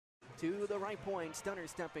to the right point. Stunner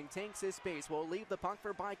stepping, takes his space, will leave the puck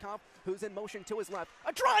for Bykov, who's in motion to his left.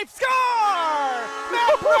 A drive, score!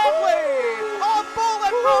 Matt Bradley! A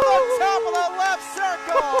bullet from the top of the left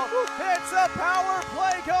circle! It's a power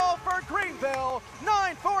play goal for Greenville.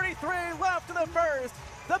 9:43 left in the first.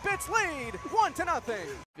 The Bits lead 1-0.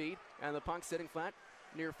 Feet, and the puck sitting flat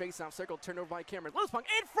near face-off circle, turned over by Cameron. Loose puck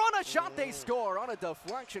in front, a shot, they score on a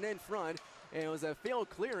deflection in front. It was a field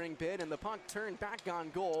clearing bid, and the puck turned back on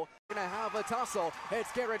goal. Gonna have a tussle.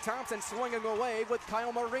 It's Garrett Thompson swinging away with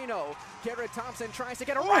Kyle Marino. Garrett Thompson tries to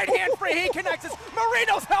get a right hand free. He connects.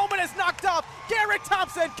 Marino's helmet is knocked off. Garrett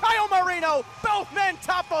Thompson, Kyle Marino, both men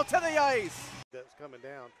topple to the ice. That's coming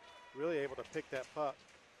down, really able to pick that puck.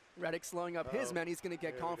 Reddick slowing up his men. He's going to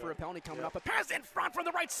get called for a penalty coming up. A pass in front from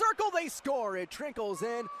the right circle. They score. It trickles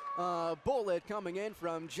in. Bullet coming in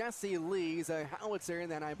from Jesse Lee's a howitzer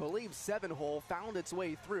that I believe 7-hole found its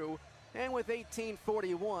way through. And with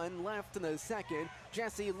 18:41 left in the second,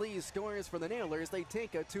 Jesse Lee scores for the Nailers. They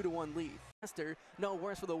take a 2-1 lead. No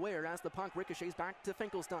worse for the wear as the puck ricochets back to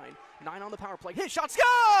Finkelstein. 9 on the power play. His shot, score!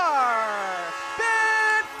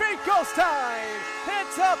 Ben Finkelstein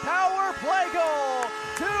hits a power play goal.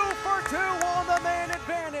 2 for 2 on the man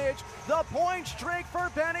advantage. The point streak for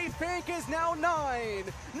Benny Fink is now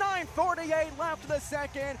 9. 9:48 left in the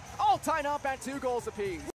second. All tied up at 2 goals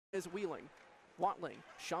apiece. Is Wheeling. Watling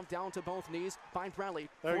shoved down to both knees by Bradley.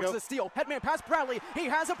 Forces the steal. Headman past Bradley. He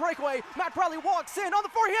has a breakaway. Matt Bradley walks in on the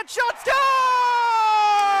forehand shot. Score!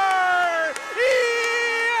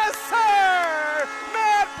 Yes, sir!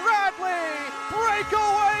 Matt Bradley.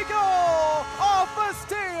 Breakaway goal off a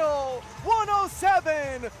steal.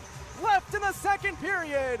 1:07 left in the second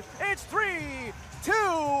period. It's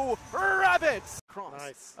 3-2 Rabbits. Cross.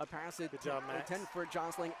 Nice. A pass Good job, Max. intended for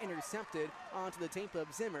Jostling, intercepted onto the tape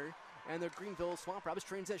of Zimmer. And the Greenville Swamp Rabbits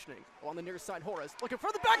transitioning. On the near side, Horace looking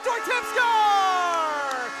for the backdoor tip,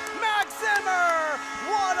 score! Max Zimmer!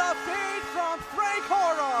 What a feed from Frank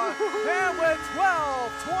Hora! And with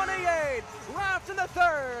 12:28 left in the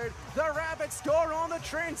third, the Rabbits score on the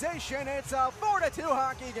transition. It's a 4-2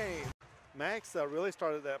 hockey game. Max really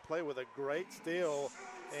started that play with a great steal,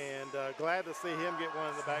 and glad to see him get one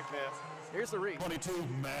in the back net. Here's the read. 22,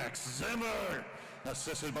 Max Zimmer.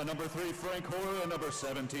 Assisted by number 3, Frank Hora, and number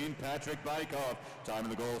 17, Patrick Bykov. Time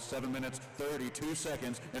of the goal, 7 minutes, 32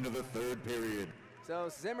 seconds into the third period. So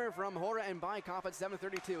Zimmer from Hora and Bykov at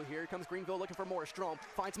 7:32. Here comes Greenville looking for more. Strom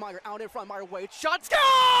finds Meyer out in front. Meyer waits. Shot, score!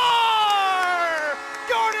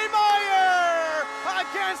 Gordy Meyer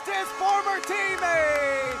against his former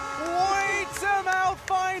teammate. Waits him out,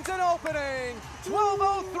 finds an opening.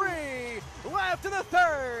 12:03 left in the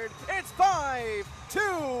third. It's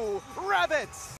 5-2 Rabbits.